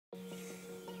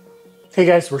Hey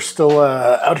guys, we're still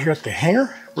out here at the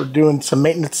hangar. We're doing some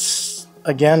maintenance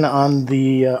again on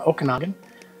the Okanagan.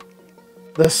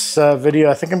 This video,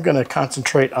 I think I'm going to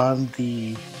concentrate on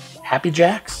the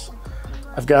Happijacs.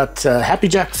 I've got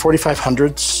Happijac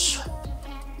 4500s.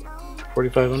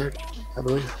 4500, I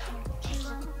believe.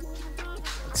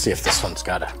 Let's see if this one's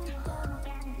got a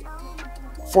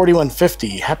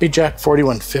 4150, Happijac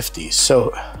 4150.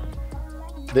 So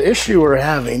the issue we're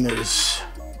having is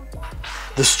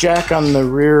this jack on the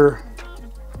rear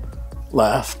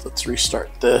left, let's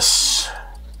restart this,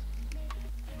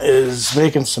 is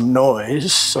making some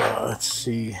noise. So let's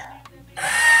see.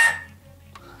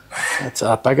 That's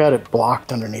up. I got it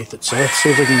blocked underneath it. So let's see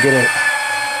if we can get it.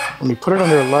 When we put it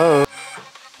under low,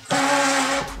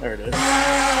 there it is.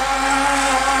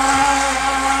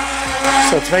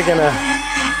 So it's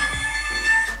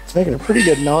making a pretty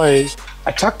good noise.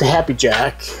 I talked to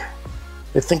Happijac.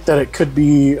 They think that it could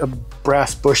be a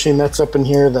brass bushing that's up in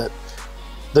here, that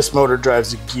this motor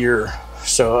drives a gear.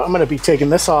 So I'm going to be taking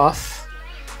this off.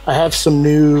 I have some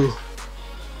new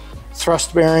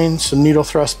thrust bearings, some needle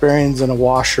thrust bearings, and a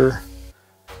washer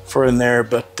for in there,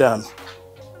 but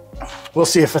we'll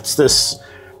see if it's this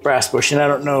brass bushing. I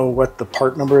don't know what the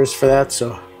part number is for that,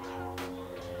 so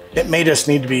it may just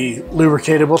need to be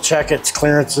lubricated. We'll check its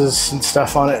clearances and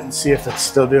stuff on it and see if it's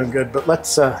still doing good. But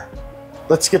let's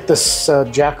get this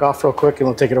jack off real quick and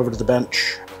we'll take it over to the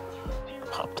bench.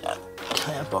 Pop that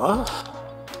clamp off.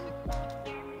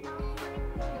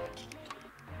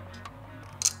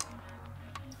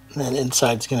 And then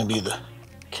inside's gonna be the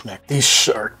connect. These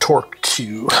are torqued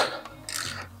to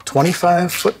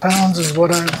 25 foot-pounds is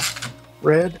what I've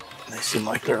read. They seem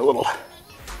like they're a little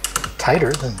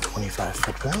tighter than 25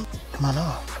 foot-pounds. Come on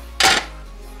off.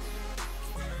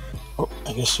 Oh,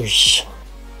 I guess there's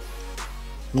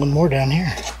one more down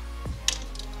here.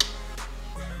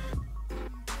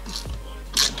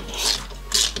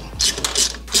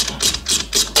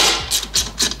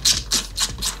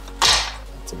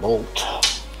 That's a bolt.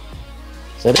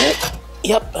 Is that it?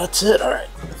 Yep, that's it. All right.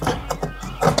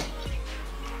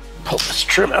 Pull this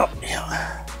trim out.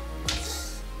 Yeah.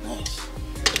 Nice.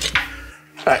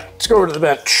 All right, let's go over to the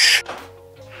bench.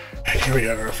 Here we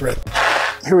are.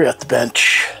 Here we are at the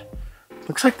bench.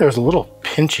 Looks like there's a little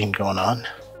pinching going on.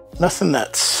 Nothing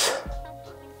that's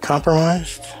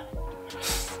compromised.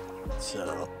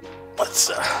 So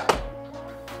let's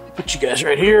put you guys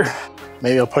right here.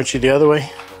 Maybe I'll punch you the other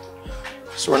way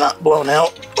so we're not blown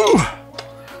out. Ooh.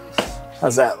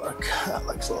 How's that look? That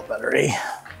looks a little better, eh?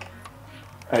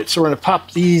 All right, so we're gonna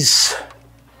pop these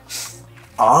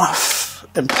off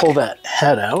and pull that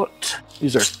head out.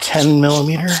 These are 10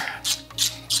 millimeter,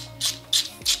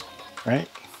 right?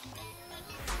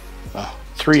 Oh,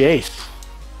 3/8.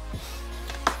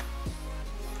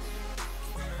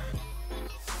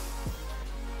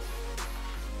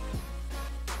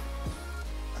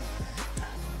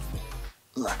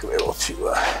 I'm not gonna be able to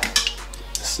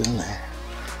get this in there.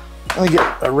 Let me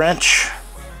get a wrench.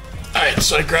 All right,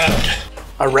 so I grabbed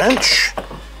a wrench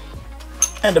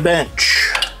and a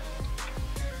bench.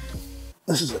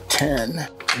 This is a 10,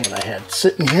 what I had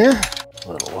sitting here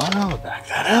a little while. I'll back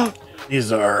that out.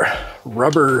 These are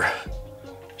rubber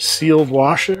sealed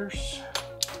washers.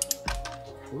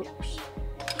 Whoops.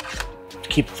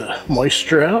 Keep the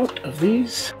moisture out of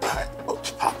these. All right,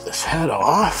 let's pop this head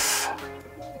off.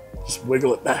 Just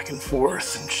wiggle it back and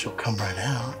forth and she'll come right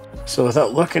out. So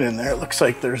without looking in there, it looks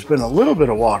like there's been a little bit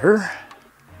of water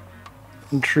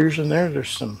intrusion there. There's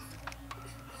some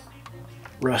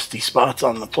rusty spots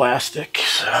on the plastic.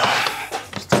 So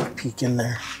let's take a peek in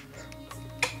there.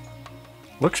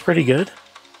 Looks pretty good.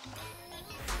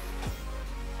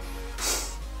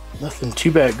 Nothing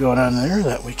too bad going on there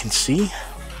that we can see.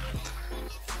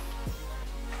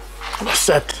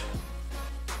 Set.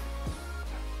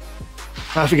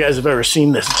 I don't know if you guys have ever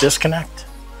seen this disconnect,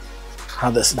 how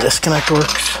this disconnect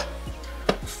works.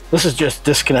 This is just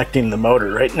disconnecting the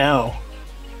motor right now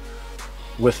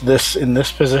with this in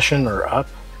this position or up,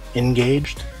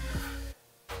 engaged.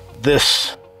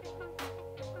 This,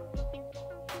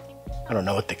 I don't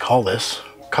know what they call this,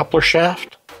 coupler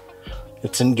shaft.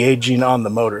 It's engaging on the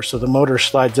motor. So the motor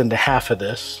slides into half of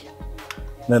this,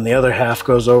 and then the other half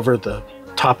goes over the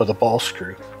top of the ball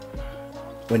screw.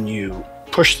 When you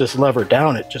push this lever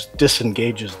down, it just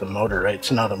disengages the motor, right?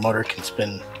 So now the motor can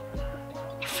spin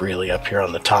freely up here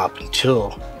on the top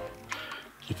until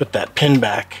you put that pin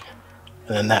back,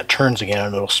 and then that turns again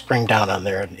and it'll spring down on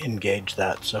there and engage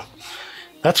that. So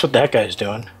that's what that guy's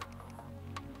doing.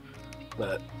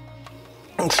 But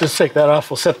let's just take that off.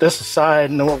 We'll set this aside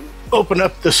and then we'll open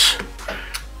up this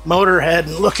motor head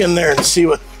and look in there and see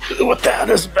what that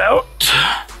is about.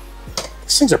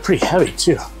 These things are pretty heavy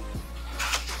too.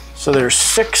 So there's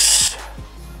 6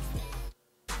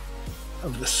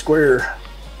 of the square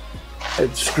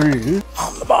head screws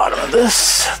on the bottom of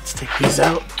this. Let's take these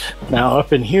out. Now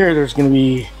up in here, there's going to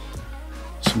be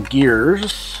some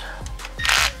gears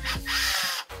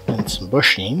and some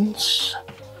bushings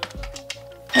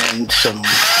and some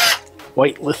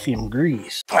white lithium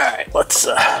grease. All right, let's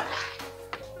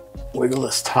wiggle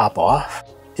this top off.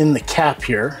 In the cap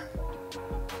here,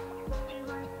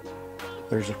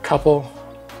 there's a couple.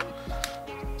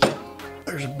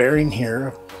 There's a bearing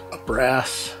here, a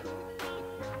brass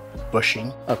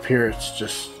bushing. Up here it's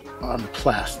just on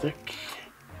plastic,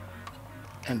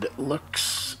 and it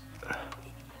looks, I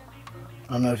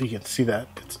don't know if you can see that,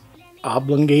 it's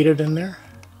oblongated in there,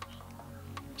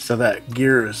 so that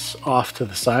gear is off to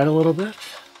the side a little bit.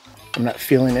 I'm not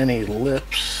feeling any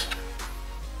lips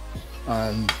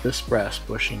on this brass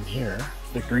bushing here.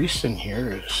 The grease in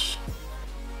here is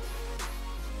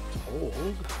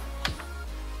old,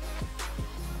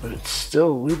 but it's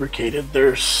still lubricated.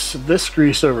 There's this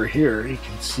grease over here. You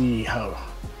can see how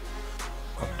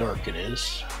dark it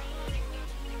is.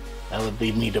 That would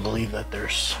lead me to believe that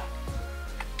there's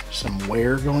some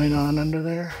wear going on under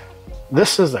there.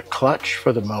 This is a clutch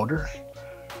for the motor.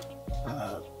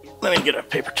 Let me get a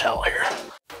paper towel here.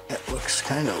 It looks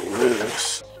kind of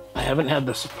loose. I haven't had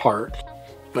this apart,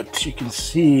 but you can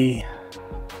see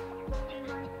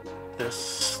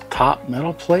this top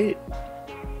metal plate.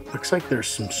 Looks like there's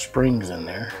some springs in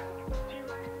there.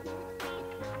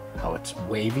 How it's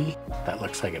wavy. That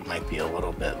looks like it might be a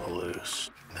little bit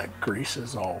loose. That grease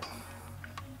is all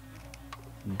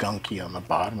gunky on the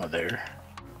bottom of there.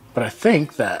 But I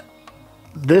think that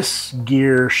this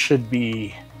gear should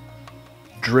be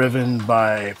driven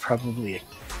by probably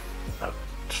a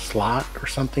slot or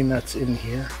something that's in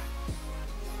here.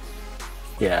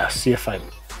 Yeah, see if I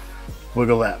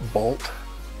wiggle that bolt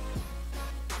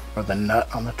or the nut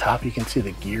on the top, you can see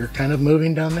the gear kind of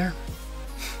moving down there.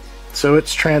 So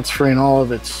it's transferring all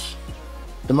of its,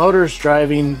 the motor's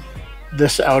driving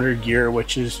this outer gear,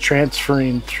 which is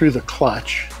transferring through the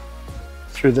clutch,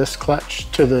 through this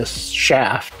clutch to this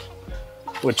shaft,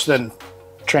 which then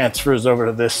transfers over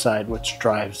to this side, which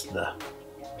drives the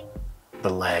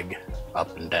leg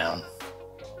up and down.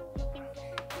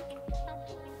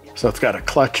 So it's got a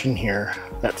clutch in here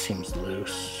that seems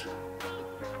loose.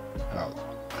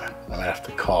 I'm gonna have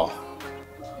to call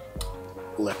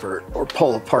Lippert or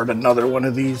pull apart another one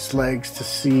of these legs to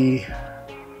see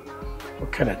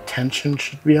what kind of tension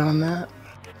should be on that.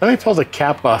 Let me pull the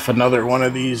cap off another one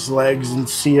of these legs and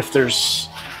see if there's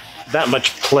that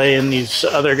much play in these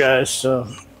other guys. So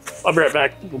I'll be right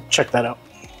back. We'll check that out.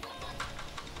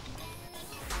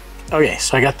 Okay,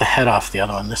 so I got the head off the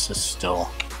other one. This is still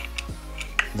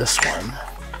this one.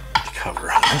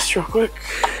 Cover on this real quick.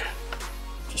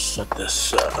 Just set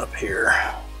this up here.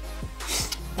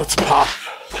 Let's pop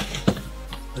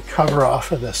the cover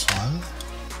off of this one.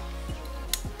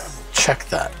 Check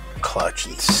that clutch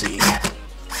and see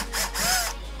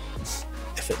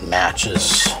if it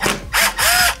matches.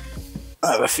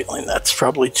 I have a feeling that's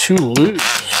probably too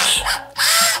loose.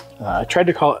 I tried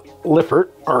to call it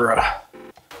Lippert or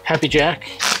Happijac.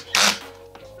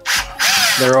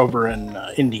 They're over in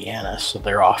Indiana, so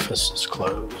their office is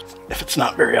closed. If it's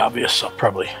not very obvious, I'll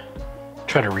probably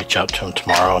try to reach out to them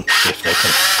tomorrow and see if they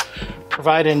can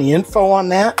provide any info on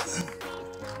that.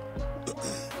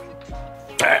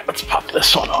 All right, let's pop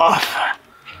this one off.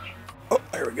 Oh,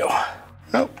 there we go.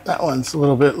 Nope, that one's a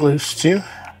little bit loose too.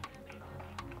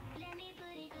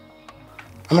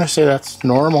 I'm gonna say that's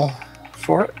normal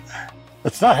for it.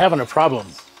 It's not having a problem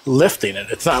lifting it.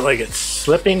 It's not like it's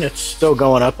slipping, it's still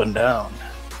going up and down.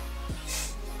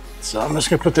 So I'm just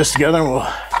gonna put this together and we'll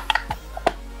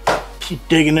keep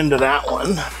digging into that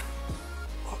one.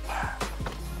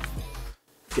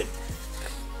 Get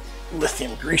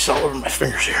lithium grease all over my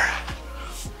fingers here.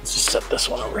 Let's just set this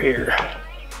one over here.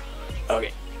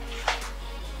 Okay,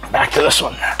 back to this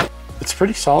one. It's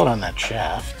pretty solid on that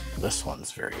shaft. This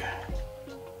one's very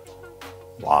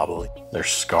wobbly. There's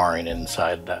scarring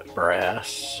inside that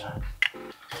brass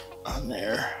on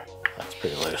there. That's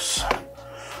pretty loose.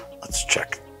 Let's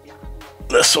check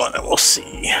this one and we'll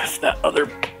see if that other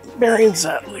bearing's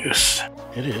that loose.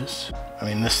 It is. I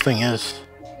mean, this thing is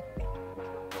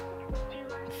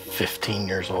 15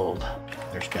 years old.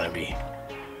 There's gonna be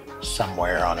some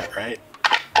wear on it, right?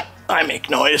 I make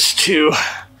noise too.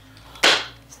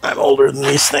 I'm older than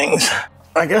these things.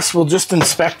 I guess we'll just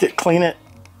inspect it, clean it,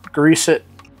 grease it.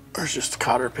 There's just a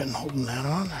cotter pin holding that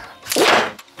on.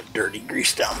 Dirty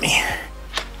grease down me.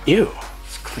 Ew.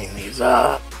 Let's clean these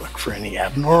up. Look for any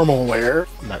abnormal wear.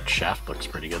 That shaft looks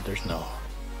pretty good. There's no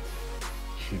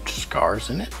huge scars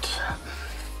in it.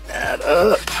 Add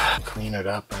up, clean it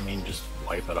up. I mean, just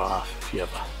wipe it off. If you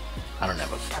have I don't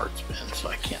have a parts bin, so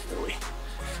I can't really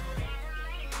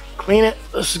clean it.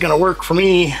 This is gonna work for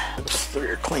me. Those three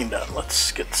are cleaned up.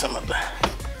 Let's get some of the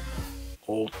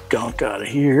old gunk out of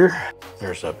here.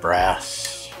 There's a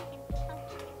brass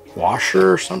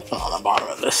washer or something on the bottom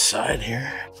of this side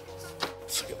here.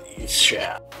 Let's look at these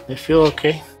shafts. They feel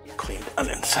okay. Clean down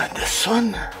inside this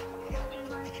one.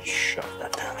 Shove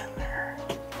that down in there.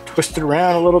 Twist it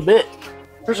around a little bit.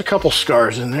 There's a couple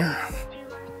scars in there.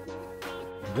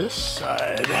 This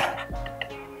side,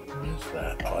 what is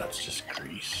that? Oh, that's just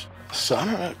grease. So I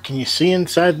don't know, can you see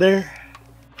inside there?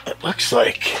 It looks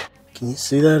like, can you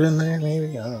see that in there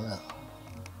maybe? I don't know.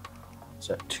 Is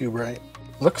that too bright?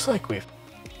 Looks like we've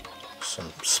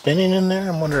some spinning in there.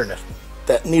 I'm wondering if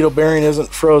that needle bearing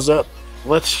isn't froze up.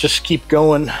 Let's just keep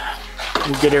going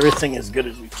and get everything as good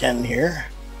as we can here.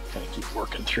 Gonna keep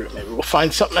working through it. Maybe we'll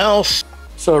find something else.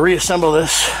 So reassemble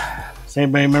this. Does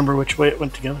anybody remember which way it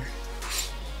went together?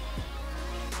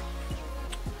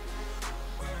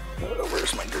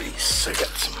 Where's my grease? I got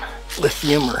some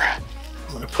lithium, or I'm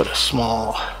gonna put a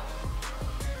small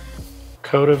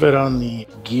coat of it on the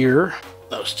gear.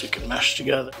 Those two can mesh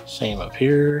together. Same up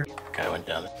here. Okay, I went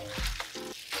down there.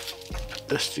 Put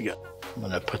this together. I'm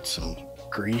gonna put some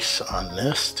grease on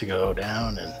this to go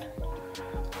down and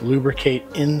lubricate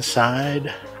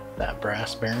inside that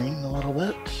brass bearing a little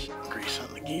bit. Grease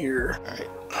on the gear. All right.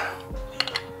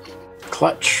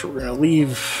 Clutch, we're gonna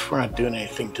leave. We're not doing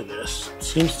anything to this. It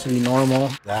seems to be normal.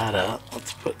 That up.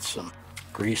 Let's put some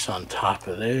grease on top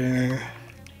of there.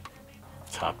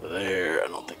 Top of there. I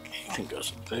don't think anything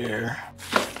goes up there.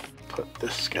 Put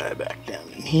this guy back down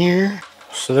in here.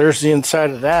 So there's the inside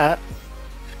of that.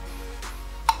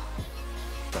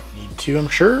 Don't need to, I'm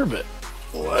sure, but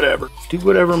whatever. Do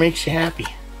whatever makes you happy.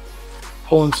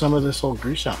 Pulling some of this old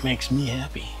grease out makes me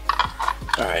happy.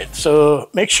 All right, so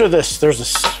make sure there's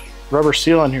a rubber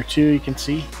seal on here too, you can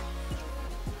see.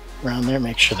 Around there,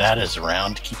 make sure that is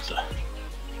around to keep the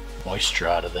moisture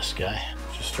out of this guy.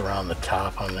 Just around the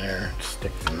top on there.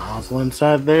 Stick the nozzle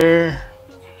inside there.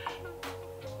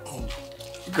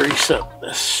 Grease up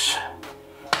this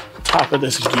top of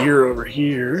this gear over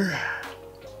here.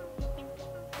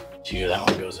 See, that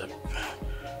one goes up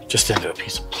just into a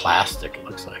piece of plastic, it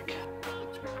looks like.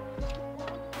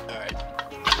 All right,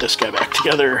 put this guy back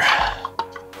together.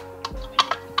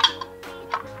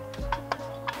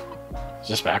 Is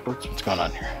this backwards? What's going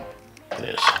on here? It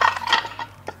is.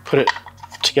 Put it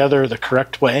together the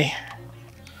correct way.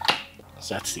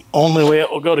 So that's the only way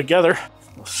it will go together.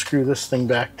 We'll screw this thing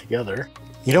back together.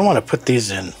 You don't want to put these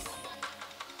in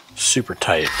super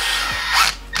tight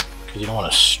because you don't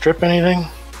want to strip anything.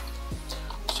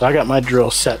 So I got my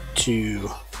drill set to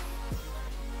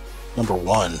number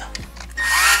 1.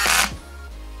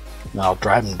 Now I'll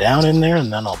drive them down in there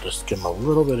and then I'll just give them a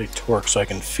little bit of torque so I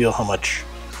can feel how much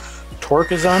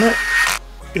torque is on it.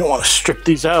 You don't want to strip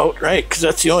these out, right? Because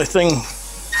that's the only thing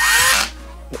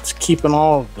that's keeping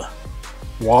all of the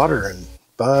water and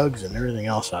bugs and everything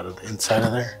else out of the inside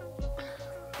of there.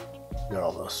 Got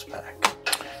all those back.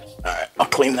 All right, I'll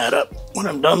clean that up when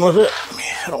I'm done with it.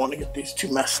 I don't want to get these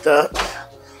too messed up.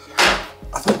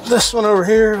 I'll put this one over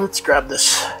here. Let's grab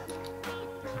this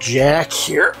jack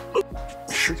here.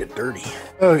 Sure get dirty.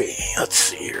 Okay, let's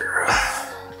see here.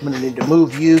 I'm gonna need to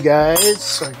move you guys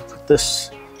so I can put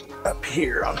this up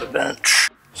here on the bench.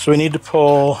 So we need to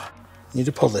pull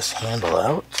this handle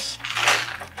out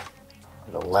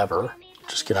with a lever.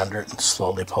 Just get under it and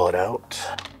slowly pull it out.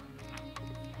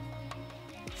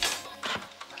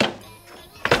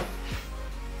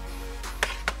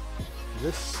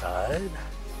 This side.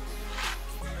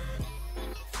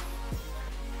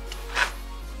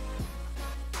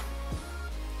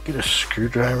 Get a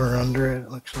screwdriver under it,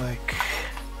 looks like.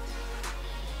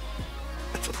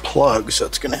 It's a plug, so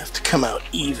it's gonna have to come out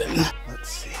even. Let's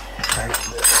see, right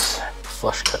this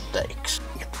flush cut dikes.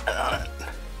 Get that on it.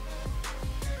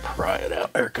 Pry it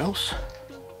out, there it goes.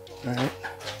 All right,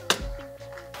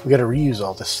 we gotta reuse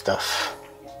all this stuff.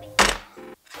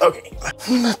 Okay,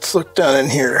 let's look down in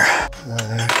here.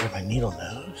 Get my needle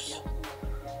nose.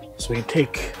 So we can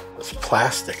take this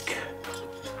plastic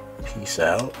piece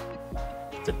out,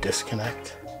 the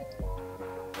disconnect.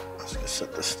 I'm just gonna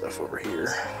set this stuff over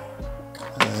here.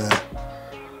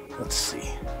 Let's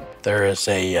see. There is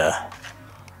a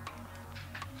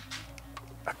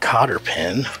cotter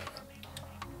pin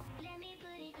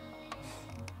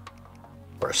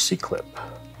or a C-clip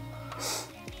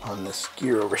on this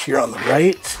gear over here on the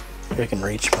right. If I can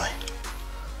reach my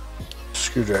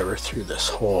screwdriver through this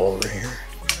hole over here.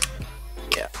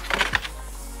 Yeah.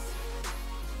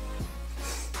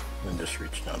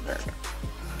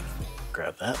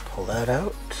 that, pull that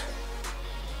out.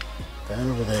 That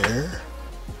over there.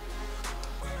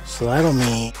 So that'll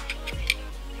mean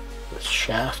this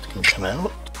shaft can come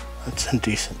out. That's in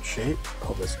decent shape.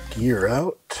 Pull this gear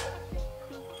out.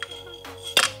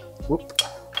 Whoop.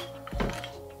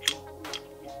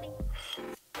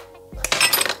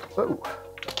 Whoa.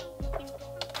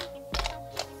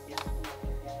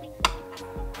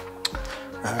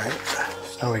 Alright,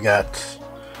 so we got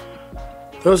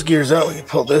those gears out. We can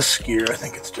pull this gear. I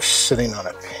think it's just sitting on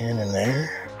a pin in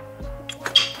there.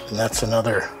 And that's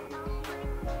another.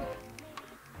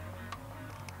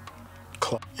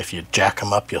 If you jack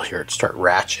them up, you'll hear it start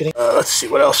ratcheting. Let's see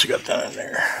what else we got down in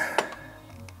there.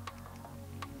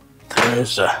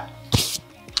 There's a. Is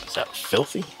that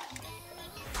filthy?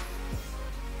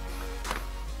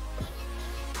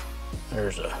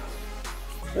 There's a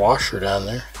washer down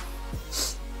there.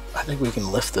 I think we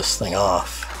can lift this thing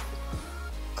off.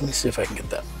 Let me see if I can get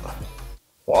that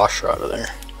washer out of there.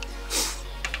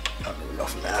 I don't even know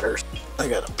if it matters. I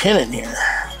got a pin in here.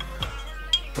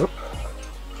 Whoop.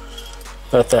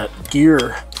 Thought that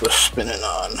gear was spinning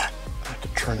on. I have to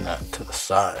turn that to the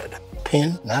side.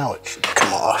 Pin, now it should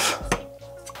come off.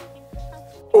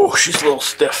 Oh, she's a little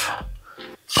stiff.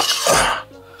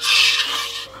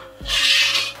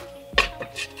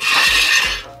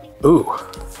 Ooh,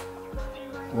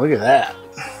 look at that.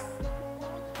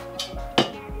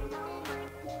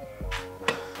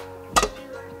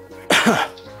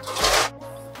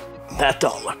 That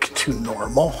don't look too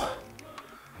normal.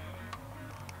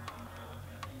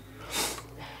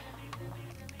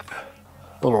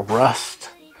 Little rust.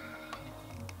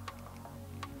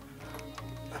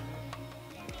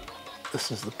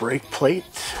 This is the brake plate.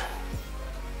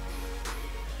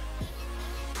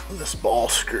 This ball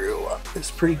screw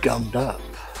is pretty gummed up.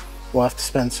 We'll have to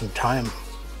spend some time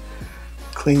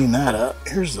cleaning that up.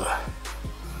 Here's the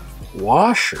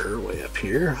washer way up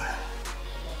here.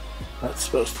 That's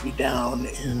supposed to be down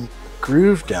in the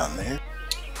groove down there.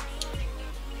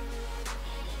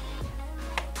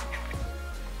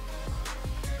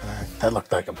 Alright, that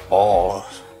looked like a ball.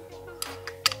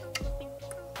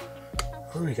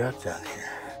 What do we got down here?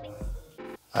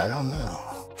 I don't know.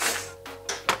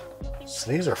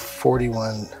 So these are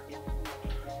 41.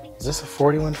 Is this a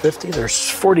 4150? There's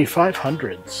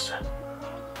 4500s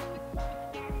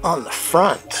on the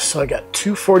front. So I got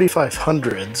two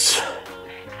 4500s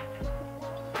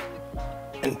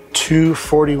and two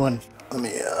 41. Let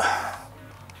me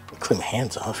clean my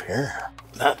hands off here.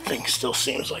 That thing still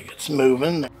seems like it's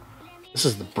moving. This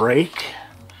is the brake.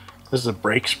 This is a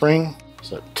brake spring.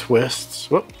 So it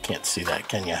twists. Whoop, can't see that,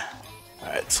 can you? All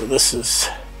right, so this is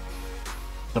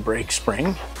the brake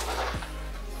spring,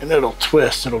 and it'll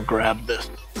twist. It'll grab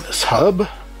this hub,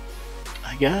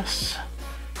 I guess.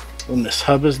 When this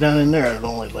hub is down in there, it'll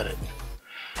only let it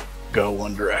go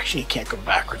one direction. You can't go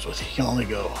backwards with it. You can only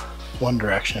go one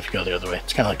direction if you go the other way.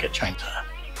 It's kind of like a Chinese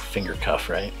finger cuff,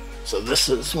 right? So this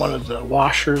is one of the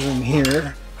washers in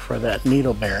here for that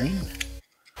needle bearing.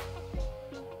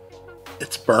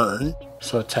 It's burned,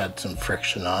 so it's had some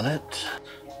friction on it.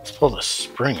 Let's pull the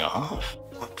spring off.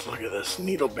 Let's look at this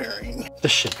needle bearing.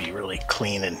 This should be really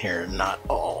clean in here, not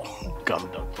all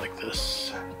gummed up like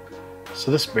this. So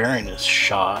this bearing is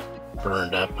shot,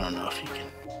 burned up. I don't know if you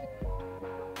can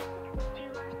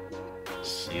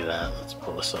see that. Let's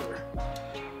pull this other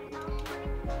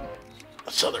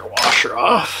washer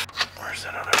off. Where's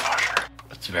that other washer?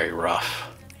 It's very rough.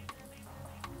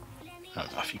 I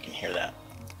don't know if you can hear that.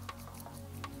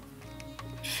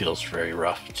 It feels very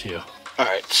rough too. All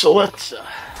right, so let's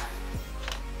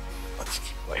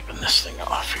keep wiping this thing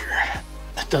off here.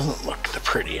 That doesn't look the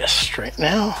prettiest right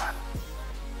now.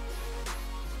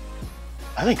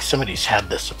 I think somebody's had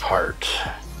this apart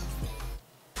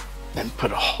and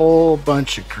put a whole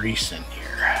bunch of grease in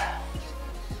here.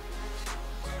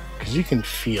 Because you can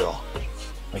feel,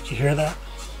 like, you hear that?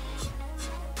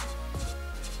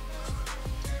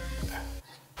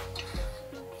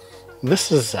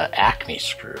 This is an Acme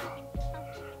screw.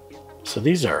 So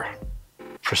these are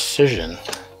precision,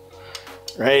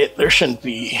 right? There shouldn't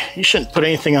be, you shouldn't put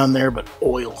anything on there but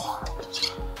oil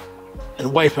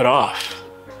and wipe it off,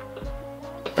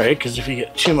 right? Because if you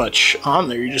get too much on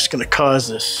there, you're just going to cause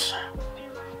this,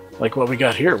 like what we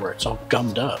got here, where it's all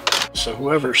gummed up. So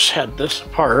whoever's had this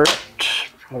apart,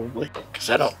 probably, because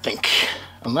I don't think,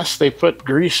 unless they put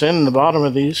grease in the bottom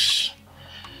of these,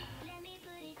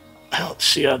 I don't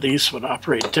see how these would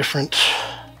operate different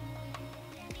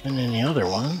than any other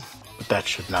one, but that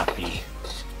should not be.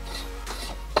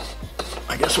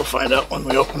 I guess we'll find out when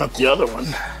we open up the other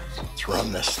one. Let's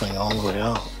run this thing all the way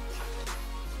out.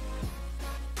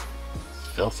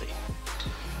 Filthy.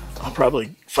 I'll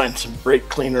probably find some brake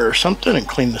cleaner or something and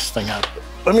clean this thing up.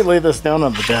 Let me lay this down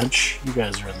on the bench. You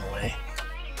guys are in the way.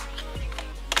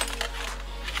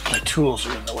 My tools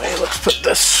are in the way. Let's put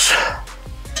this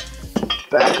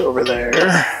back over there.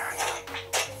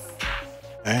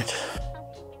 All right.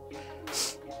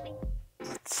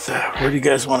 Where do you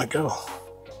guys want to go?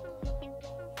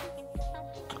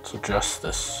 Let's adjust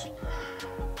this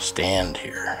stand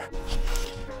here.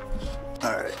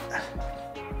 All right.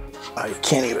 Oh, you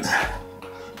can't even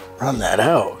run that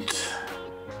out.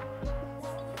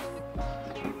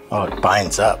 Oh, it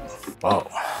binds up. Whoa.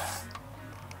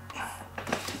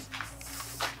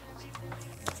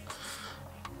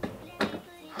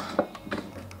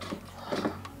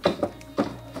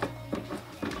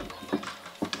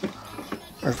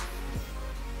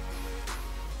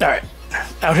 All right,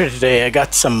 out here today, I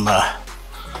got some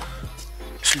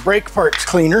brake parts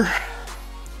cleaner.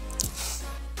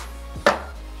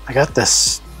 I got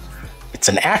this, it's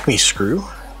an Acme screw.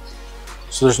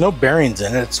 So there's no bearings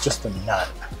in it, it's just a nut.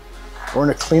 We're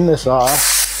gonna clean this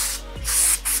off.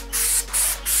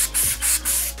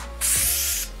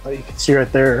 Oh, you can see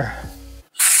right there.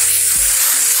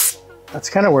 That's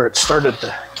kind of where it started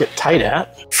to get tight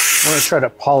at. I'm gonna try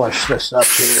to polish this up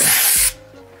here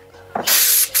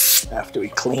after we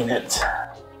clean it.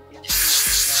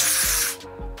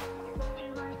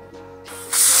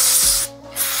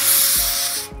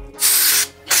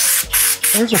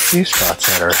 There's a few spots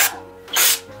that are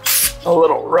a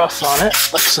little rough on it,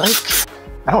 looks like.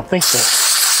 I don't think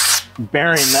the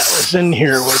bearing that was in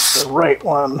here was the right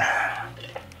one.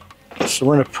 So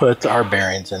we're gonna put our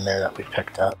bearings in there that we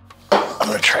picked up. I'm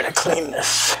gonna try to clean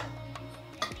this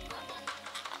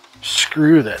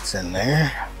screw that's in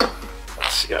there.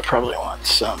 Let's see, I probably want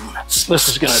some. This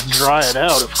is gonna dry it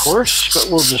out, of course, but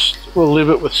we'll leave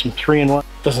it with some 3-in-1.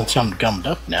 Doesn't sound gummed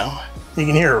up now. You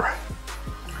can hear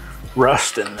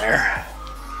rust in there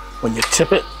when you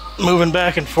tip it, moving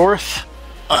back and forth.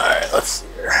 All right, let's see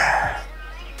here.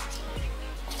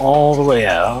 All the way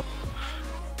out.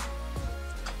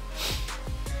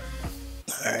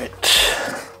 All right.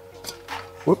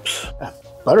 Whoops.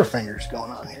 Butterfingers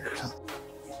going on here.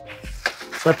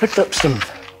 So I picked up some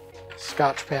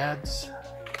Scotch pads.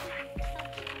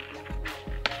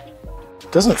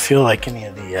 Doesn't feel like any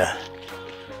of the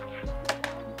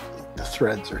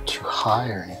threads are too high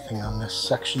or anything on this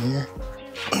section here.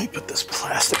 Let me put this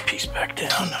plastic piece back down.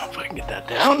 Hope I can get that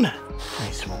down.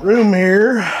 Need some room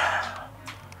here.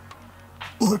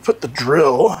 I'm gonna put the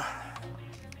drill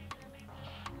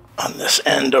on this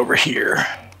end over here.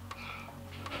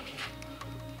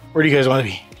 Where do you guys want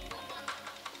to be?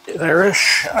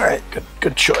 There-ish? All right,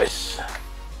 good choice.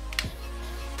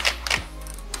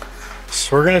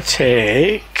 So we're gonna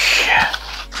take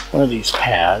one of these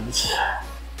pads.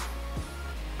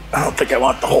 I don't think I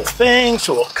want the whole thing,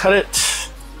 so we'll cut it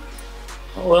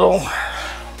a little,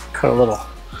 cut a little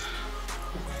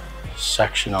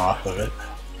section off of it.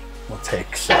 We'll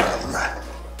take some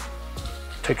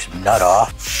nut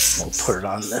off. We'll put it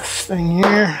on this thing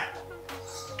here.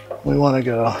 We want to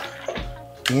go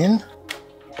in.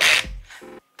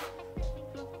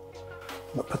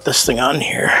 I'll put this thing on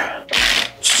here.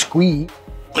 Squeeze.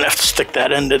 I'm gonna have to stick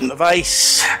that end in the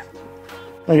vise.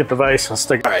 I'll get the vise, I'll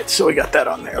stick. All right, so we got that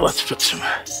on there. Let's put some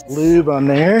lube on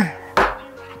there.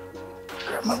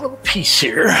 Grab my little piece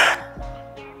here.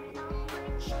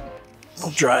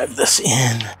 We'll drive this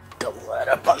in. Double that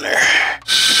up on there.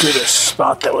 Do this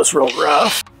spot that was real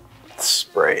rough.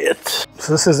 Spray it.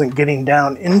 So this isn't getting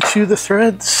down into the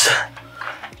threads.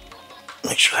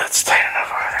 Make sure that's tight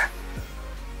enough over there.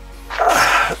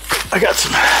 I got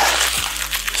some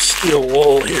steel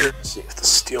wool here. Let's see if the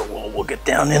steel wool will get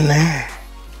down in there.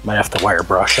 Might have to wire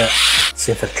brush it.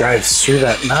 See if it drives through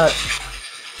that nut.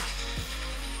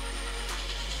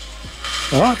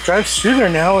 Well, it drives through there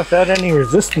now without any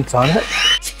resistance on it.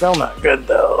 Still not good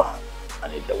though. I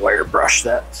need to wire brush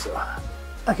that, so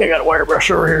I think I got a wire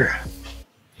brush over here.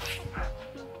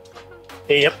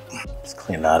 Yep. Let's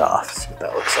clean that off, see what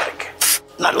that looks like.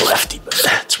 Not a lefty, but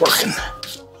it's working.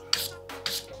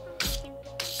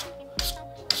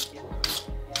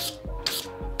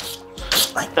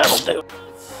 I think that'll do.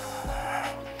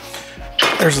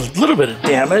 There's a little bit of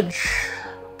damage.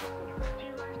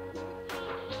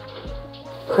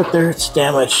 Right there, it's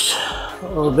damaged a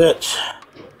little bit.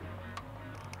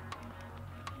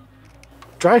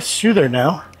 Drives through there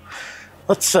now.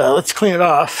 Let's clean it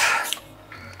off.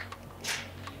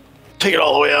 Take it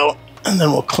all the way out, and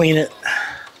then we'll clean it.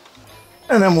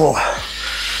 And then we'll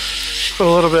put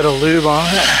a little bit of lube on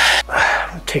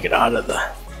it. Take it out of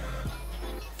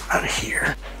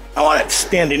here. I want it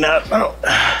standing up.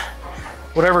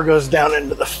 Whatever goes down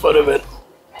into the foot of it,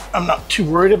 I'm not too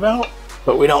worried about,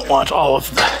 but we don't want all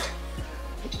of the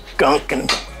gunk and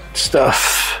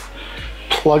stuff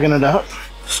plugging it up.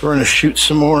 So we're gonna shoot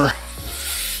some more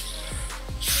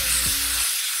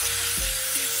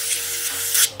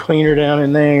cleaner down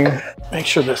in there. Make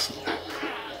sure this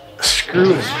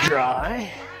screw is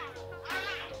dry.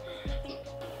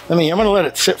 I'm gonna let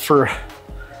it sit for a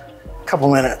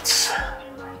couple minutes.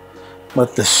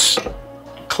 Let this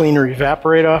cleaner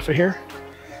evaporate off of here.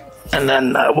 And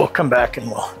then we'll come back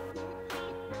and we'll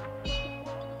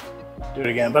do it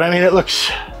again. But I mean, it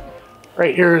looks,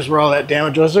 right here is where all that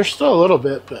damage was. There's still a little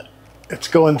bit, but it's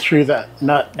going through that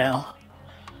nut now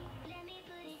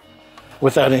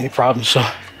without any problems. So, all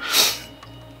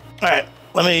right,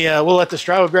 we'll let this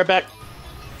dry. We'll be right back.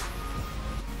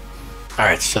 All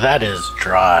right, so that is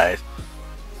dry.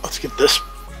 Let's get this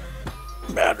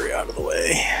battery out of the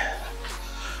way.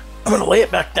 I'm gonna lay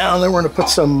it back down, then we're gonna put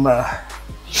some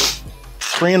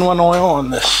 3-in-1 oil on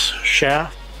this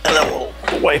shaft, and then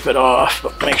we'll wipe it off,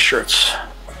 but make sure it's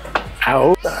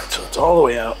out. So it's all the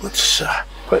way out. Let's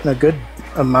put in a good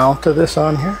amount of this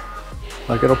on here.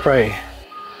 Like, it'll probably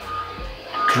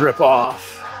drip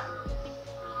off.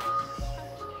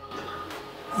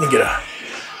 Let me get a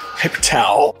paper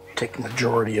towel. Take the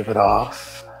majority of it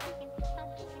off.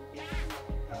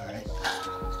 All right.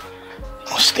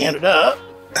 We'll stand it up,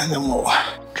 and then we'll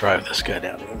drive this guy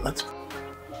down. Let's put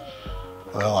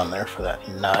oil on there for that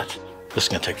nut. This is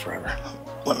gonna take forever.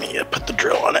 Let me put the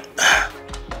drill on it.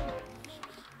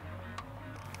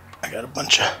 I got a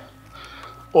bunch of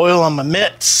oil on my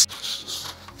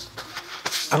mitts.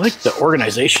 I like the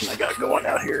organization I got going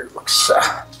out here. It looks,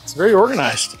 it's very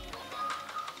organized.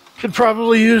 Could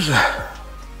probably use a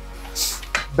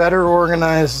better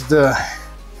organized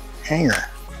hanger.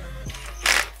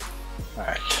 All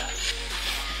right.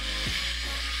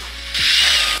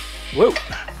 Whoa.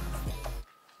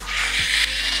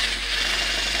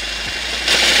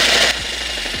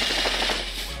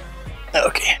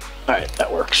 Okay. All right,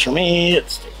 that works for me.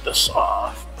 Let's take this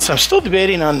off. So I'm still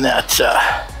debating on that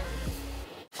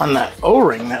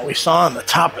O-ring that we saw on the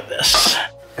top of this.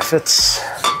 If it's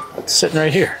sitting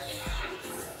right here.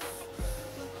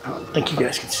 I don't think you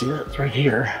guys can see that. It's right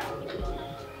here.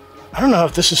 I don't know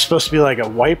if this is supposed to be like a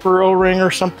wiper O-ring or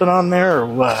something on there or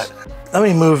what. Let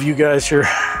me move you guys here.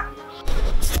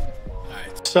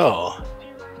 Alright, so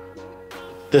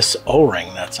this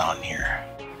O-ring that's on here.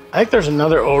 I think there's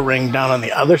another O-ring down on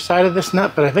the other side of this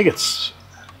nut, but I think it's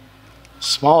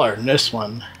smaller than this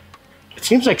one. It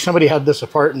seems like somebody had this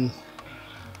apart and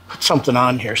put something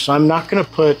on here. So I'm not gonna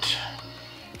put,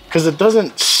 because it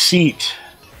doesn't seat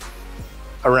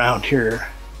around here.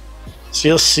 So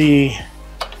you'll see,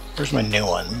 where's my new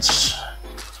ones?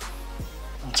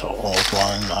 That's an old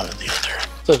one, not the other.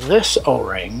 So this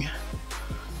O-ring,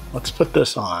 let's put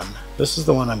this on. This is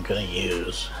the one I'm gonna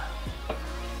use.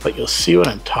 But you'll see what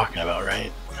I'm talking about,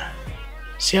 right?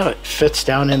 See how it fits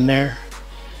down in there?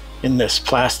 In this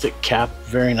plastic cap,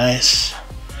 very nice.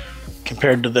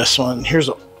 Compared to this one, here's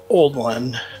an old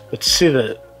one, but see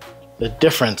the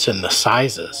difference in the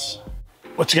sizes.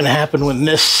 What's gonna happen when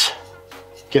this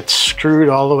gets screwed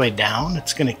all the way down?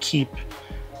 It's gonna keep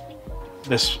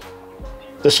this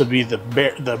would be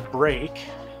the brake.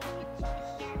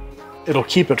 It'll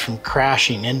keep it from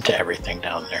crashing into everything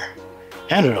down there.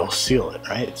 And it'll seal it,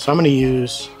 right? So I'm gonna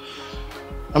use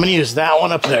that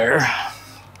one up there.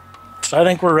 So I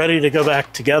think we're ready to go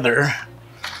back together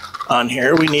on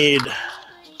here. We need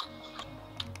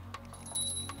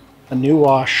a new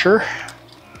washer.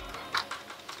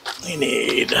 We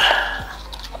need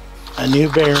a new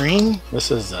bearing.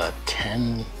 This is a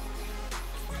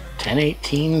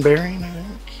 1018 bearing, I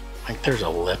think. I think there's a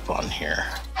lip on here.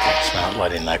 It's not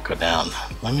letting that go down.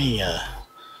 Let me, I'm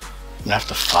gonna have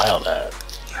to file that.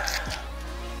 I'm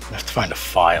gonna have to find a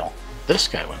file. This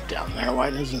guy went down there. Why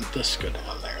doesn't this go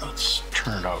down there? Let's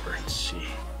turn it over and see.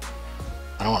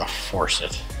 I don't want to force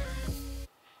it.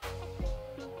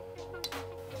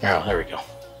 Oh, there we go.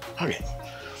 Okay.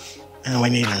 And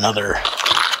we need another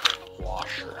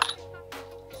washer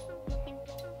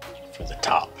for the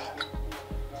top.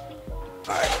 All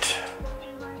right.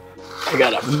 I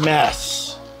got a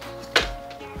mess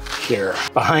here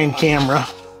behind camera.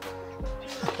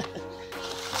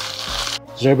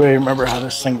 Does everybody remember how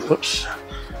this thing, whoops,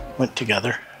 went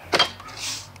together?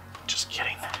 Just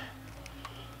kidding.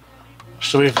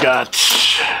 So we've got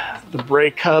the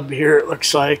brake hub here, it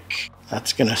looks like.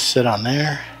 That's gonna sit on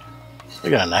there.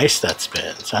 Look how nice that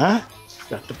spins, huh?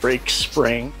 Got the brake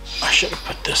spring. I should have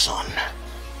put this on.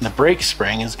 And the brake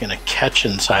spring is gonna catch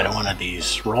inside of one of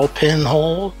these roll pin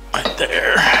holes right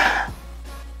there.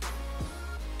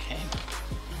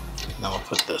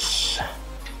 put this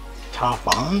top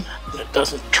on. It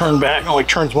doesn't turn back, it only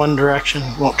turns one direction,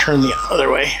 won't turn the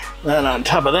other way. Then on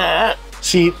top of that,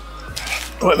 see,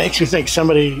 what makes me think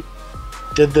somebody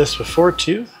did this before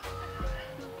too?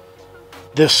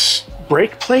 This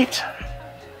brake plate,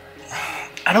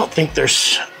 I don't think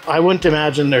there's, I wouldn't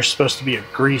imagine there's supposed to be a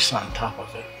grease on top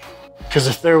of it. Because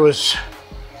if there was,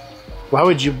 why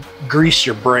would you grease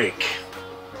your brake?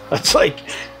 It's like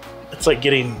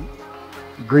getting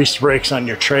greased brakes on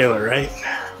your trailer, right?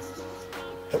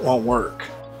 It won't work.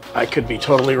 I could be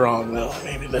totally wrong though.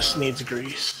 Maybe this needs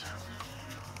grease.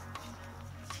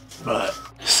 But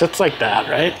it sits like that,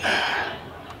 right?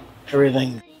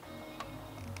 Everything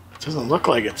doesn't look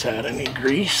like it's had any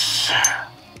grease.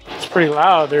 It's pretty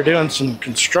loud. They're doing some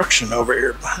construction over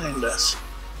here behind us,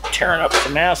 tearing up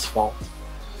some asphalt.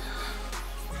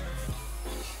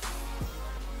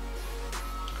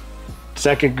 Does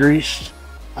that get greased?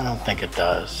 I don't think it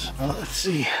does. Well, let's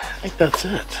see. I think that's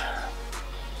it.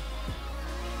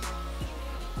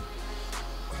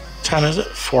 What time is it?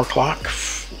 4 o'clock?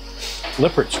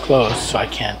 Lippert's closed, so I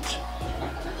can't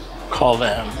call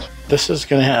them. This is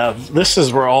gonna have, this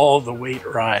is where all the weight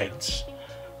rides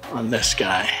on this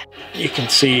guy. You can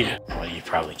see, well, you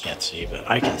probably can't see, but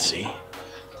I can see.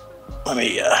 Let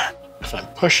me, if I'm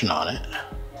pushing on it,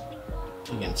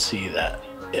 you can see that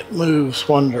it moves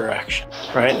one direction,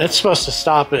 right? And it's supposed to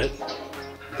stop it.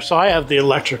 So I have the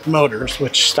electric motors,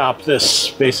 which stop this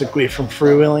basically from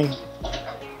freewheeling.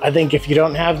 I think if you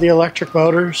don't have the electric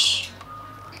motors,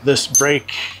 this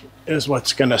brake is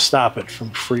what's gonna stop it from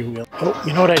freewheeling. Oh,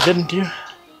 you know what I didn't do?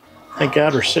 Thank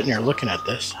God we're sitting here looking at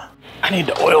this. I need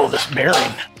to oil this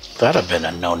bearing. That'd have been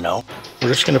a no-no. We're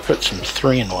just gonna put some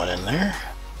 3-in-1 in there.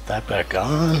 Put that back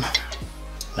on.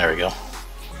 There we go.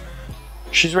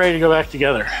 She's ready to go back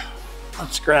together.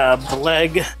 Let's grab the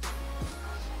leg.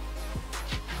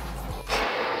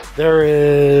 There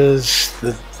is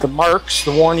the marks,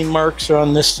 the warning marks are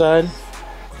on this side.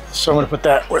 So I'm gonna put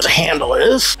that where the handle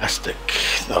is. Plastic,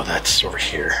 no, that's over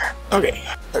here. Okay,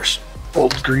 there's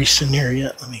old grease in here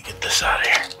yet. Let me get this out of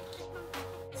here.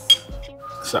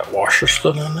 Is that washer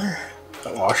still in there?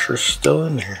 That washer's still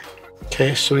in there.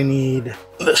 Okay, so we need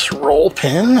this roll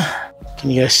pin. Can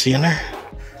you guys see in there?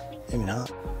 Maybe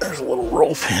not. There's a little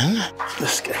roll pin.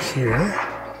 This guy here.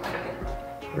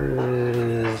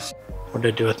 What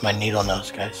did I do with my needle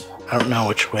nose, guys? I don't know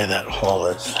which way that hole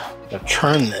is. I'm gonna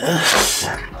turn this.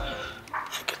 I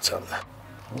think it's on there.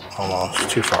 Almost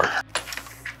too far.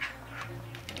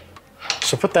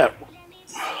 So put that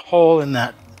hole in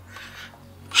that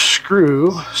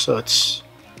screw so it's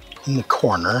in the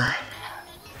corner.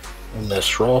 And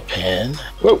this roll pin.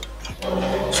 Whoa!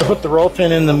 So put the roll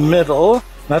pin in the middle.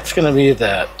 That's gonna be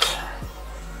that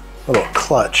little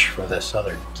clutch for this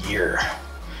other gear.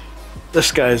 This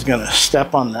guy's gonna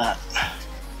step on that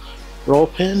roll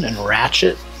pin and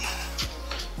ratchet.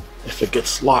 If it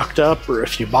gets locked up or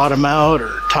if you bottom out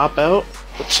or top out,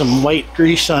 put some white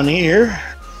grease on here.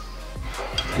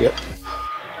 Yep,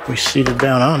 we seated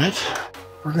down on it.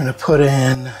 We're gonna put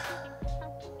in,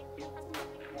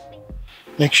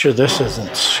 make sure this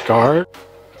isn't scarred.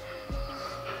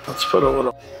 Let's put a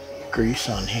little grease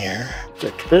on here.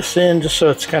 Stick this in just so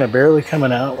it's kind of barely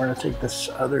coming out. We're gonna take this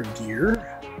other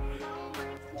gear,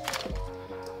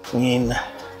 clean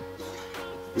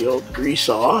the old grease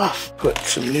off, put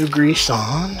some new grease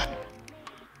on.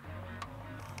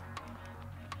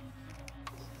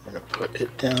 We're gonna put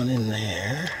it down in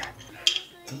there,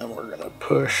 and then we're gonna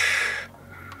push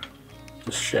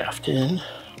the shaft in.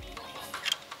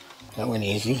 That went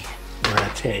easy. We're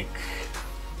gonna take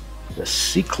the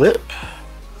C-clip,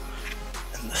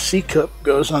 and the C-clip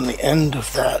goes on the end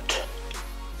of that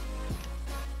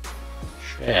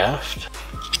shaft.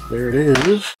 There it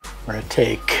is. We're gonna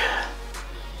take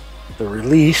the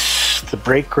release, the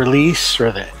brake release,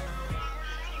 or the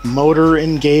motor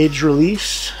engage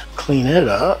release, clean it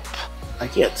up. I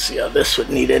can't see how this would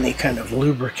need any kind of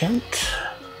lubricant.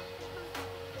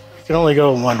 It can only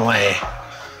go one way.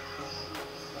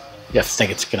 You have to think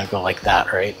it's gonna go like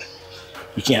that, right?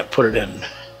 You can't put it in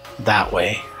that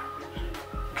way,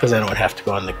 because then it would have to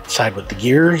go on the side with the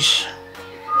gears.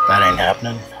 That ain't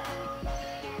happening.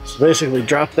 So basically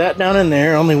drop that down in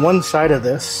there, only one side of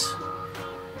this.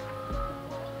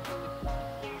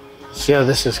 See how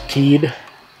this is keyed?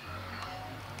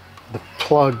 The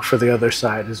plug for the other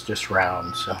side is just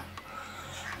round, so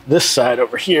this side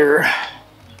over here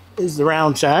is the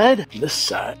round side. This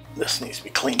side, this needs to be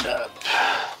cleaned up.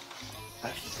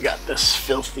 I've got this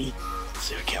filthy. Let's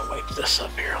see if I can't wipe this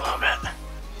up here a little bit.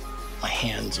 My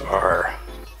hands are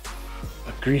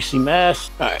a greasy mess.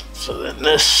 All right, so then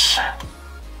this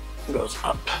goes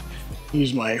up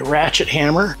Use my ratchet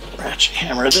hammer. Ratchet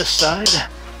hammer this side.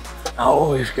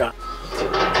 Oh, we've got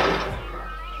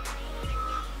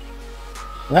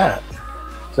that.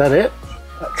 Is that it?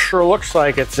 That sure looks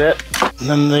like it's it. And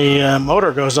then the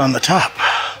motor goes on the top.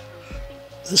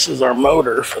 This is our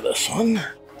motor for this one.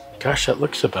 Gosh, that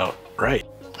looks about right.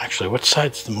 Actually, what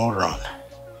side's the motor on?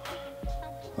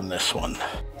 On this one.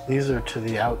 These are to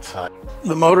the outside.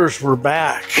 The motors were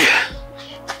back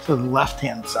to the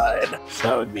left-hand side. So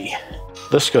that would be,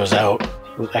 this goes out.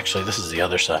 Actually, this is the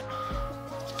other side.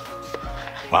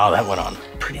 Wow, that went on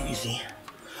pretty easy.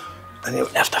 I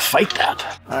didn't have to fight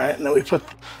that. All right, and then we put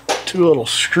 2 little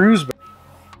screws back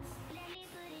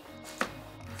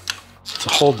to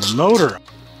hold the motor.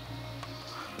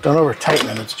 Don't over tighten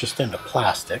it, it's just into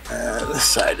plastic. And this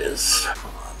side is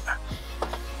on.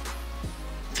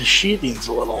 The sheathing's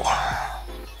a little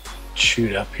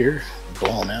chewed up here,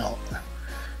 blown out.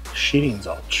 The sheathing's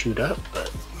all chewed up,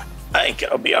 but I think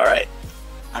it'll be all right.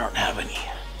 I don't have any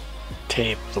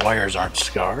tape. The wires aren't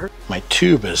scarred. My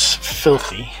tube is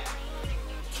filthy.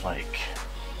 Like,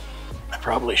 I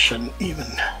probably shouldn't even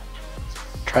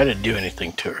try to do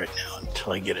anything to it right now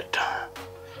until I get it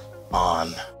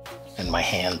on and my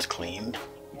hands cleaned.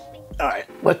 All right,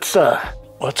 let's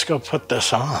go put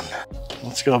this on.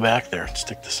 Let's go back there and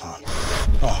stick this on.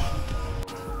 Oh,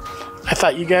 I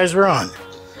thought you guys were on.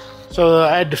 So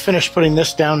I had to finish putting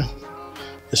this down,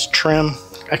 this trim.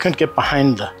 I couldn't get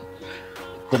behind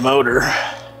the motor.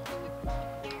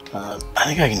 I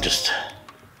think I can just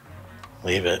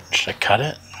leave it. Should I cut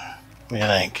it? What do you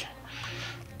think?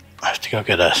 I have to go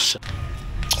get us.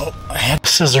 Oh, I had a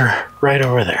scissor right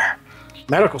over there.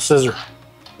 Medical scissor.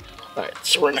 All right,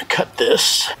 so we're gonna cut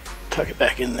this, tuck it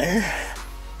back in there,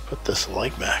 put this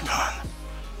leg back on.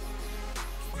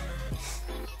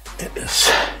 It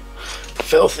is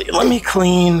filthy. Let me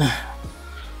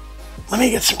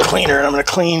get some cleaner and I'm gonna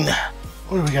clean.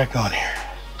 What do we got going here?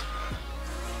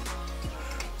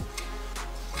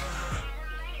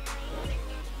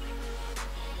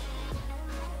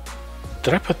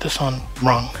 Did I put this on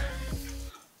wrong?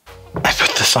 I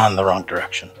put this on the wrong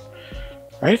direction,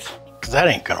 right? Because that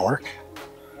ain't gonna work.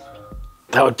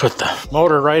 That would put the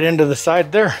motor right into the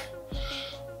side there.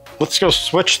 Let's go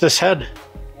switch this head.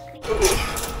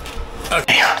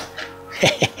 Okay.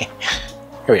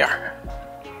 Here we are.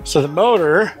 So the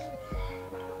motor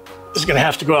is gonna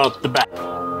have to go out the back.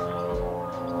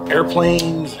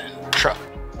 Airplanes and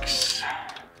trucks.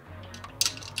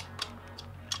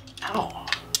 Ow.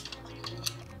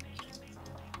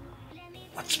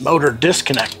 Let's motor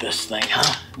disconnect this thing,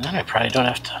 huh? Then I probably don't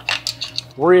have to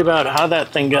worry about how that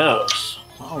thing goes.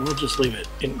 Well, we'll just leave it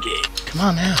engaged. Come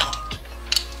on out.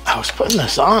 I was putting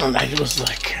this on and I was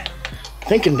like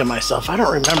thinking to myself, I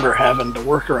don't remember having to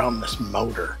work around this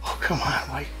motor. Oh, come on,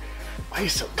 why are you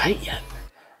so tight yet?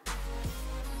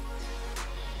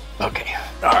 Okay,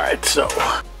 all right, so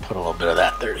put a little bit of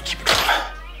that there to keep it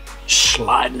from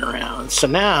sliding around. So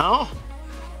now,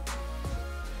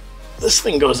 this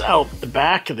thing goes out the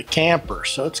back of the camper,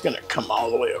 so it's gonna come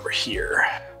all the way over here.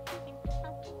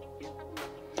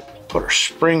 Put our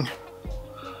spring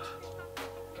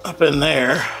up in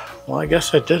there. Well, I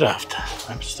guess I did have to.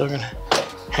 I'm still gonna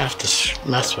have to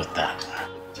mess with that.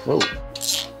 Whoa.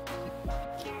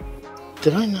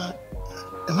 Did I not?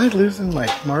 Am I losing my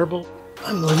marble?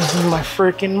 I'm losing my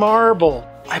freaking marble.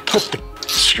 I put the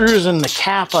screws in the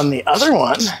cap on the other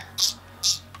one,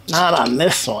 not on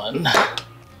this one.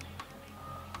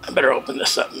 I better open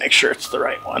this up and make sure it's the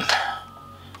right one.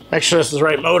 Make sure this is the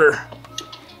right motor.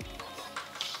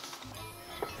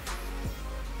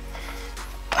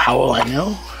 How will I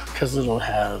know? Because it'll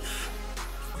have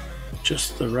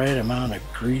just the right amount of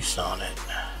grease on it.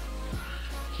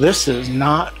 This is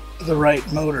not the right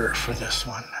motor for this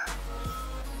one.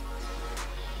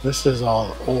 This is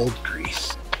all old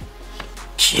grease.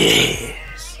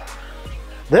 Jeez.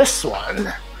 This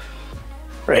one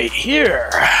right here,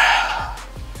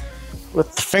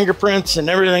 with the fingerprints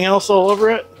and everything else all over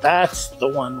it, that's the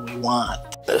one we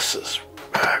want. This is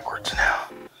backwards now.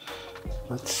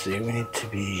 Let's see, we need to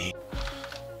be,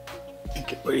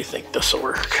 what do you think, this will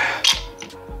work?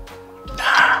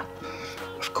 Nah,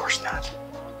 of course not.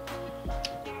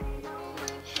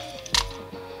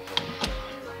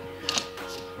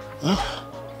 Well,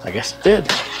 I guess it did.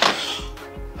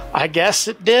 I guess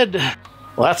it did.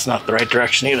 Well, that's not the right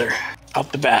direction either.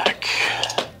 Out the back.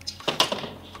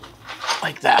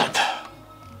 Like that.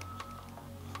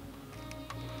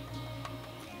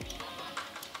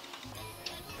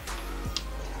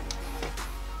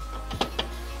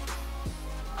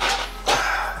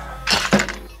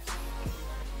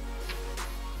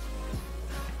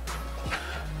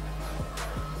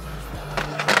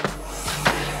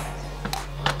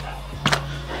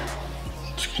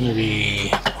 gonna be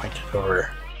pointed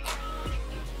over.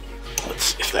 Let's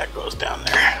see if that goes down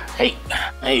there. Hey,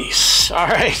 nice. All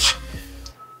right.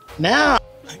 Now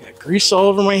I got grease all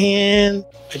over my hand.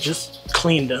 I just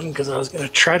cleaned them because I was gonna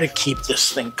try to keep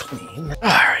this thing clean. All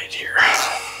right, here.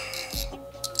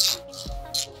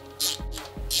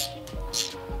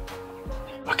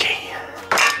 Okay.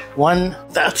 One,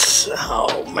 that's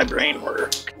how my brain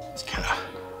works. It's kind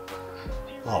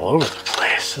of all over the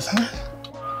place, isn't it?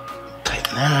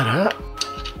 Tighten that up.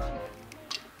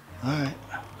 All right.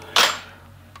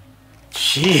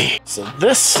 Gee, so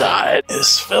this side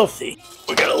is filthy.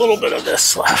 We got a little bit of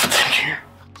this left in here.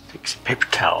 Take some paper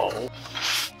towel.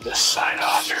 This side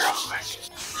off here real quick.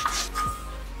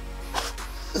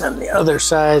 And then the other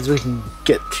sides we can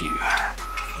get to.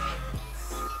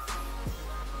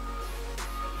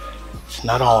 It's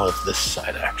not all of this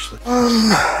side actually.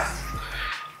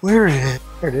 Where is it?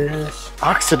 There it is.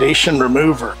 Oxidation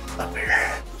remover up here.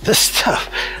 This stuff,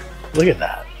 look at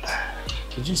that.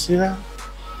 Did you see that?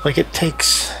 Like it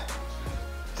takes,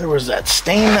 there was that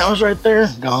stain that was right there,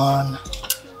 gone.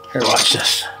 Here, watch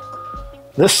this.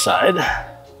 This side,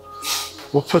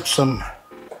 we'll put some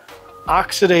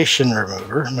oxidation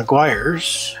remover,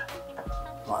 Meguiar's,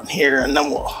 on here, and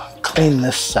then we'll clean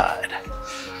this side.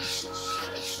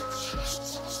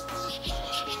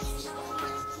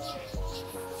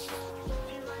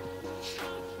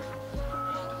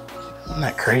 Isn't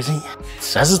that crazy? It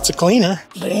says it's a cleaner.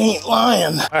 They ain't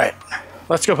lying. All right,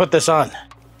 let's go put this on.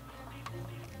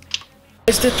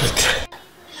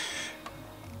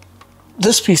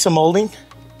 This piece of molding,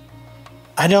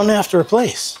 I don't have to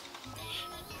replace.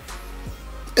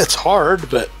 It's hard,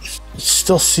 but it's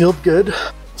still sealed good.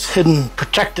 It's hidden,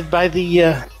 protected by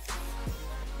the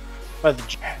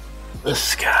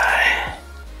this guy,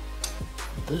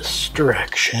 this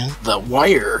direction. The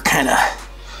wire kind of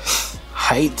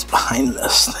hides behind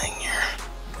this thing here.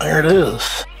 There it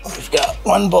is. We've got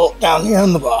one bolt down here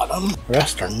on the bottom. The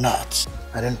rest are nuts.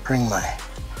 I didn't bring my...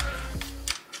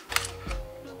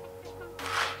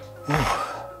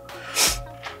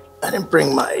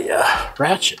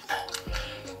 ratchet.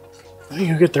 Let me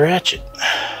go get the ratchet.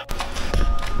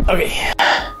 Okay,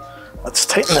 let's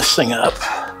tighten this thing up.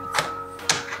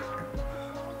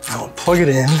 I'll plug it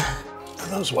in.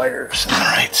 And those wires in the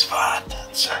right spot.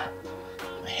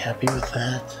 Am I happy with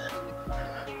that?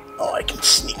 Oh, I can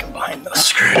sneak them behind those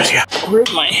screws. Yeah.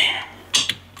 Where'd my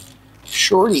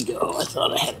shorty go? I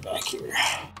thought I had it back here.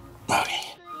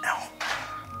 Okay. Now,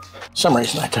 for some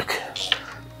reason I took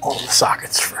all the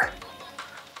sockets for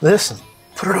this and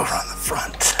put it over on the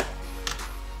front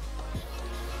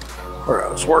where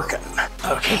I was working.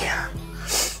 Okay.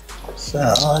 So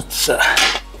let's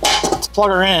plug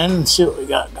her in and see what we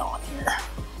got going here.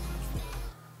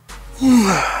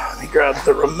 Let me grab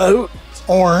the remote. It's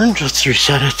orange. Let's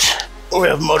reset it. We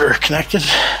have motor connected.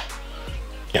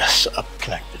 Yes, up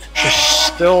connected. She's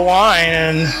still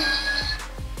whining.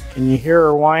 Can you hear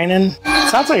her whining? It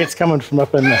sounds like it's coming from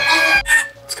up in the...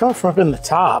 It's coming from up in the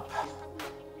top.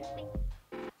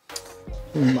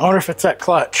 I wonder if it's that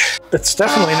clutch. It's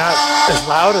definitely not as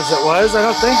loud as it was, I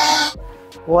don't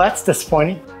think. Well, that's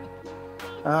disappointing.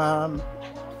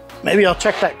 Maybe I'll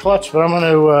check that clutch, but I'm going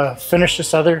to finish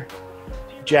this other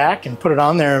jack and put it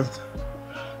on there.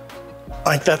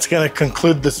 I think that's going to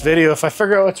conclude this video. If I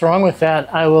figure out what's wrong with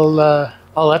that, I will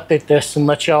I'll update this and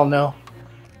let y'all know.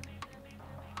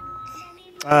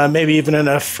 Maybe even in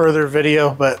a further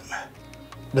video, but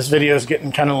this video is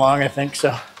getting kind of long, I think. So,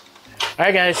 all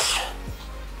right, guys.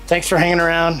 Thanks for hanging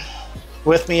around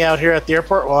with me out here at the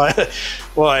airport while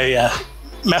I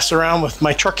mess around with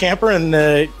my truck camper and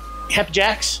the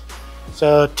Happijacs.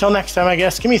 So till next time, I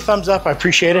guess, give me a thumbs up. I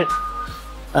appreciate it.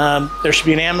 There should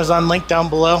be an Amazon link down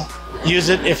below. Use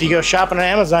it if you go shopping on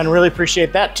Amazon. Really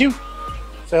appreciate that too.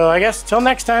 So I guess till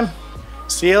next time,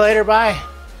 see you later. Bye.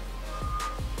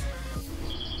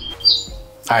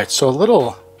 All right, so a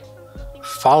little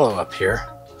follow-up here.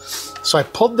 So I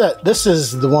pulled that, this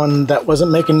is the one that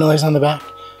wasn't making noise on the back.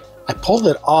 I pulled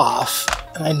it off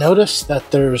and I noticed that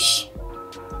there's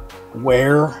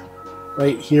wear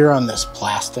right here on this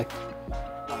plastic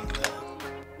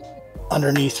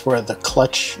underneath where the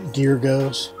clutch gear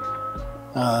goes.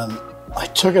 I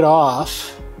took it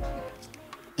off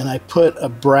and I put a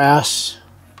brass,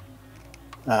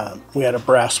 we had a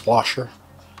brass washer.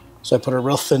 So I put a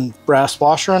real thin brass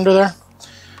washer under there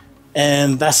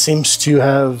and that seems to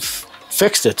have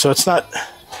fixed it. So it's not,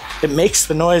 it makes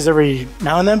the noise every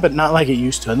now and then, but not like it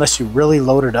used to. Unless you really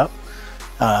load it up,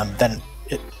 then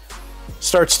it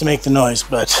starts to make the noise.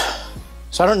 But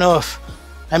so I don't know if,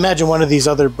 I imagine one of these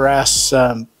other brass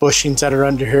bushings that are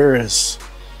under here is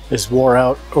wore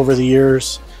out over the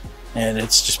years. and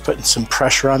it's just putting some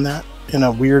pressure on that in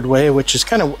a weird way, which is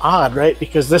kind of odd, right?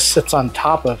 Because this sits on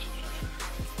top of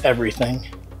everything,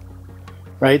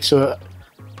 right? So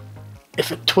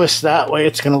if it twists that way,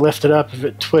 it's going to lift it up. If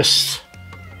it twists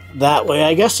that way,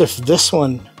 I guess if this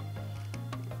one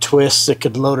twists, it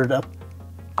could load it up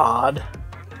odd.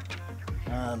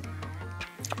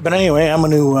 But anyway, I'm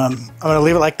gonna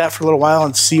leave it like that for a little while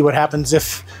and see what happens.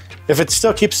 If it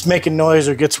still keeps making noise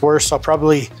or gets worse, I'll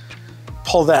probably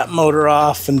pull that motor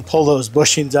off and pull those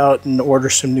bushings out and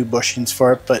order some new bushings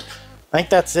for it. But I think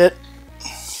that's it.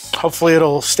 Hopefully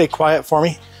it'll stay quiet for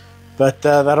me, but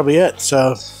that'll be it.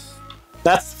 So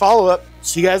that's the follow-up.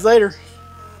 See you guys later.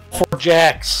 4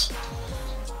 jacks.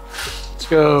 Let's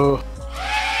go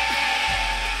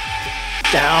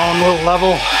down a little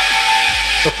level.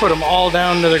 We'll put them all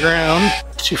down to the ground.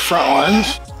 2 front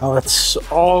ones. Now let's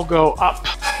all go up.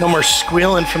 No more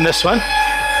squealing from this one.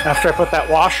 After I put that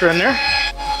washer in there,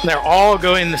 they're all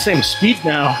going the same speed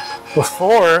now.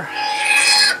 Before,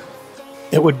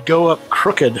 it would go up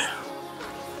crooked,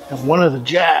 and one of the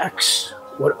jacks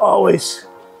would always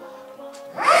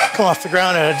come off the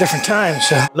ground at a different time.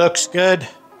 So looks good.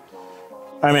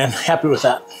 I'm happy with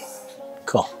that.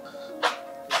 Cool.